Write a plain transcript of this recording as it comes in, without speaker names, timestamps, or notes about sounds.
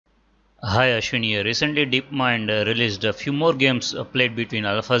Hi Ashwini, here. Recently DeepMind released a few more games played between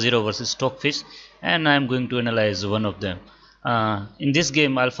AlphaZero versus Stockfish, and I am going to analyze one of them. In this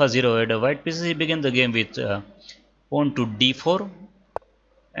game, AlphaZero had a white piece. He began the game with pawn to d4,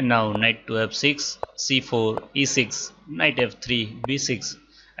 and now knight to f6, c4, e6, knight f3, b6,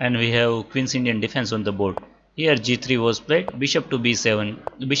 and we have Queen's Indian defense on the board. Here g3 was played, bishop to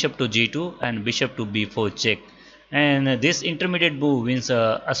b7, bishop to g2, and bishop to b4 check. And this intermediate move wins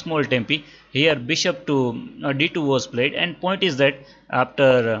a small tempi. Here bishop to d2 was played, and point is that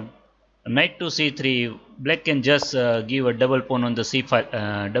after knight to c3, black can just give a double pawn on the c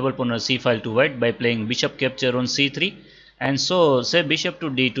file, double pawn on c file to white by playing bishop capture on c3, and so say bishop to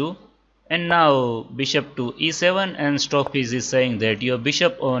d2, and now bishop to e7, and Stockfish is saying that your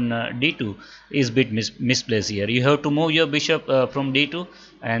bishop on d2 is bit misplaced here. You have to move your bishop from d2,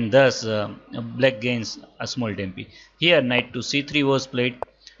 and thus black gains a small tempi. Here knight to c3 was played,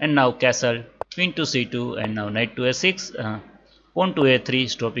 and now castle, queen to c2, and now knight to a6. Pawn to a3,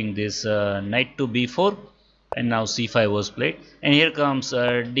 stopping this knight to b4, and now c5 was played, and here comes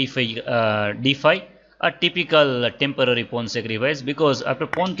d5, a typical temporary pawn sacrifice, because after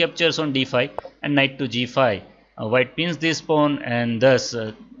pawn captures on d5 and knight to g5, white pins this pawn, and thus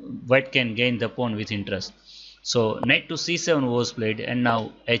white can gain the pawn with interest. So knight to c7 was played, and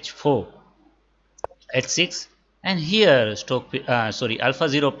now h4, h6, and here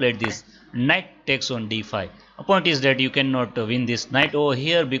AlphaZero played this knight takes on d5. A point is that you cannot win this knight over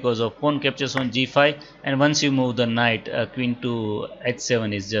here because of pawn captures on g5, and once you move the knight, queen to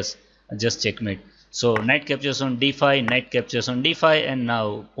h7 is just checkmate. So knight captures on d5, knight captures on d5, and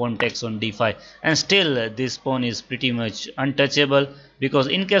now pawn takes on d5, and still this pawn is pretty much untouchable, because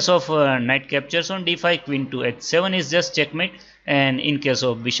in case of knight captures on d5, queen to h7 is just checkmate, and in case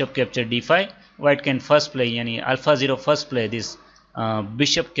of bishop capture d5, white can first play, yani AlphaZero first play this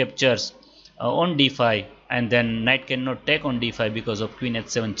bishop captures on d5, and then knight cannot take on d5 because of queen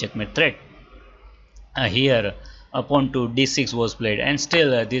h7 checkmate threat. Here pawn to d6 was played, and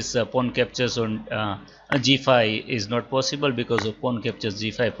still this pawn captures on g5 is not possible because of pawn captures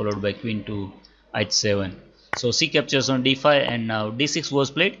g5 followed by queen to h7. So c captures on d5, and now d6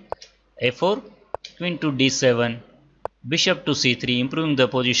 was played, a4, queen to d7, bishop to c3, improving the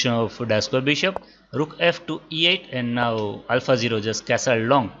position of Dasper bishop, rook f to e8, and now AlphaZero just castle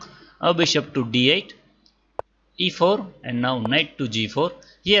long, a bishop to d8, e4, and now knight to g4.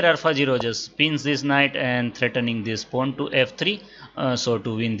 Here AlphaZero just pins this knight and threatening this pawn to f3, so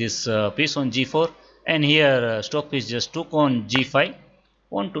to win this piece on g4. And here Stockfish just took on g5,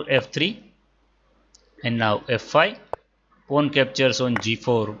 pawn to f3, and now f5, pawn captures on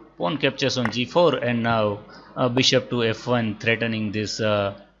g4, pawn captures on g4, and now bishop to f1, threatening this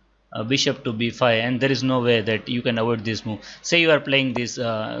bishop to b5, and there is no way that you can avoid this move. Say you are playing this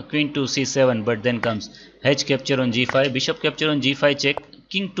queen to c7, but then comes h capture on g5, bishop capture on g5 check,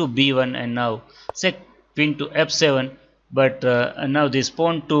 king to b1, and now say queen to f7, but now this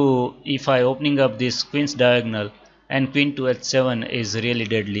pawn to e5, opening up this queen's diagonal, and queen to h7 is really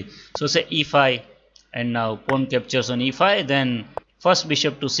deadly. So say e5, and now pawn captures on e5, then first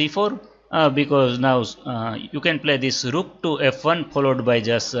bishop to c4, because now you can play this rook to f1 followed by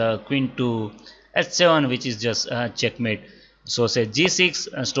just queen to h7, which is just checkmate. So say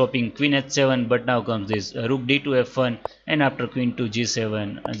g6, stopping queen h7, but now comes this rook d to f1, and after queen to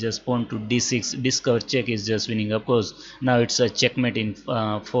g7, just pawn to d6, discover check is just winning. Of course now it's a checkmate in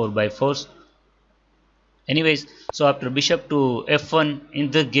 4 by 4. Anyways, so after bishop to f1 in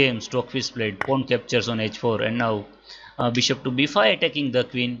the game, Stockfish played pawn captures on h4, and now bishop to b5 attacking the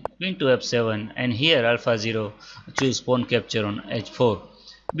queen, queen to f7, and here AlphaZero choose pawn capture on h4.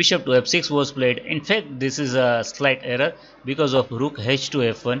 Bishop to f6 was played. In fact, this is a slight error because of rook h to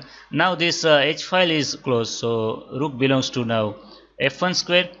f1. Now this h file is closed, so rook belongs to now f1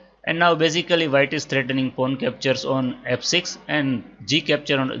 square, and now basically white is threatening pawn captures on f6, and g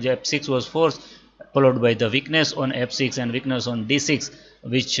capture on f6 was forced, followed by the weakness on f6 and weakness on d6,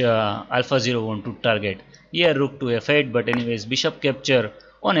 which AlphaZero want to target. Here rook to f8, but anyways bishop capture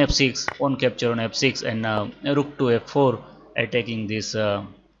on f6, pawn capture on f6, and now rook to f4 attacking this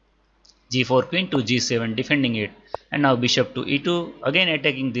g4, queen to g7 defending it, and now bishop to e2 again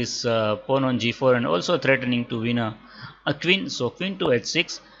attacking this pawn on g4 and also threatening to win a queen. So queen to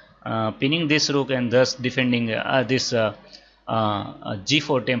h6, pinning this rook and thus defending this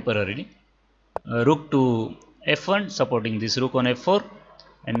g4 temporarily. Rook to f1 supporting this rook on f4,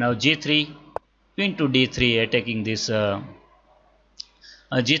 and now g3, queen to d3 attacking this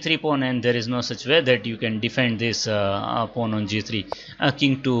g3 pawn, and there is no such way that you can defend this pawn on g3.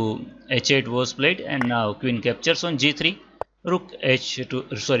 King to h8 was played, and now queen captures on g3, rook a to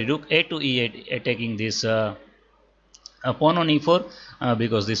e8, attacking this pawn on e4,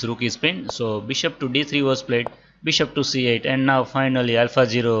 because this rook is pinned. So bishop to d3 was played, bishop to c8, and now finally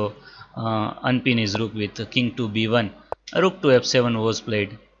AlphaZero unpin his rook with king to b1. Rook to f7 was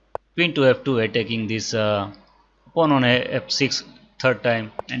played, queen to f2, attacking this pawn on f6 third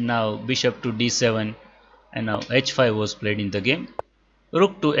time, and now bishop to d7, and now h5 was played in the game.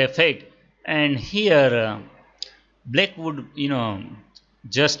 Rook to f8, and here black would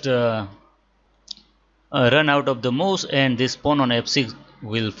just run out of the moves, and this pawn on f6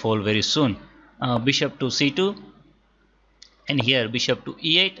 will fall very soon. Bishop to c2, and here bishop to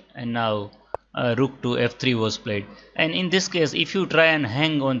e8, and now rook to f3 was played. And in this case, if you try and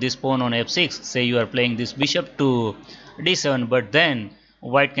hang on this pawn on f6, say you are playing this bishop to d7, but then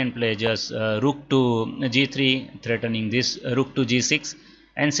white can play just rook to g3, threatening this rook to g6,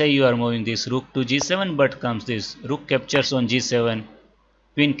 and say you are moving this rook to g7, but comes this rook captures on g7,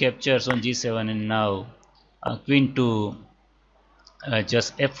 queen captures on g7, and now queen to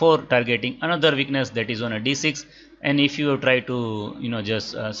just f4, targeting another weakness, that is on a d6. And if you try to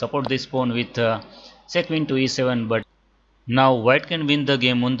just support this pawn with say queen to e7, but now white can win the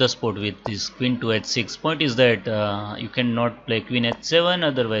game on the spot with this queen to h6. Point is that you cannot play queen h7,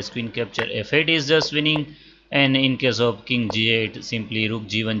 otherwise queen capture f8 is just winning, and in case of king g8, simply rook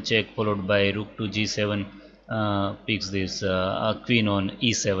g1 check followed by rook to g7 picks this queen on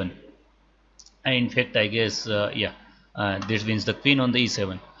e7. And in fact, I guess yeah, this wins the queen on the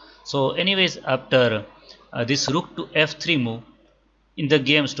e7. So anyways, after this rook to f3 move, in the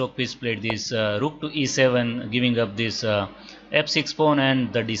game Stockfish played this rook to e7, giving up this f6 pawn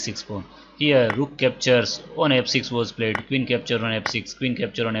and the d6 pawn. Here rook captures on f6 was played, queen capture on f6, queen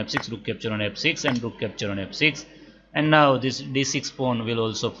capture on f6, rook capture on f6, and rook capture on f6. And now this d6 pawn will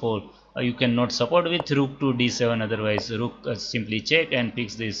also fall. You cannot support with rook to d7, otherwise rook simply check and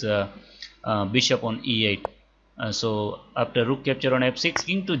picks this bishop on e8. So after rook capture on f6,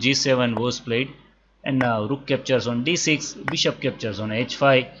 king to g7 was played, and now rook captures on d6, bishop captures on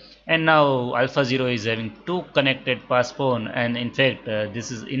h5, and now AlphaZero is having two connected pass pawn, and in fact this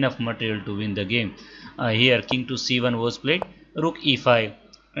is enough material to win the game. Here king to c1 was played, rook e5,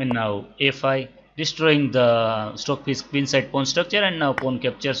 and now a5, destroying the Stockfish queenside pawn structure, and now pawn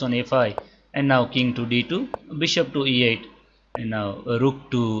captures on a5, and now king to d2, bishop to e8, and now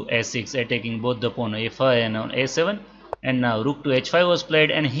rook to a6, attacking both the pawn a5 and on a7, and now rook to h5 was played,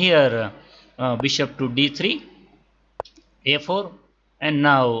 and here bishop to d3, a4, and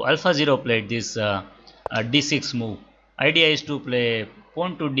now AlphaZero played this d6 move. Idea is to play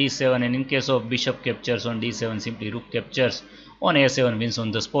pawn to d7, and in case of bishop captures on d7, simply rook captures on a7 wins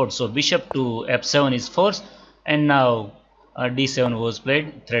on the spot. So bishop to f7 is forced, and now d7 was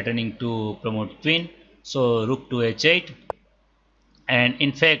played, threatening to promote queen. So rook to h8, and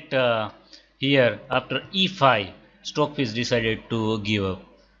in fact here after e5, Stockfish decided to give up.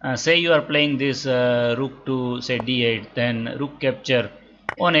 Say you are playing this rook to say d8, then rook capture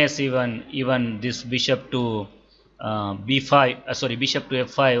on a7, even this bishop to b5, sorry, bishop to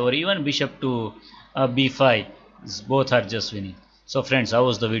f5, or even bishop to b5, both are just winning. So friends, how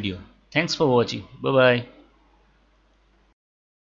was the video? Thanks for watching. Bye bye.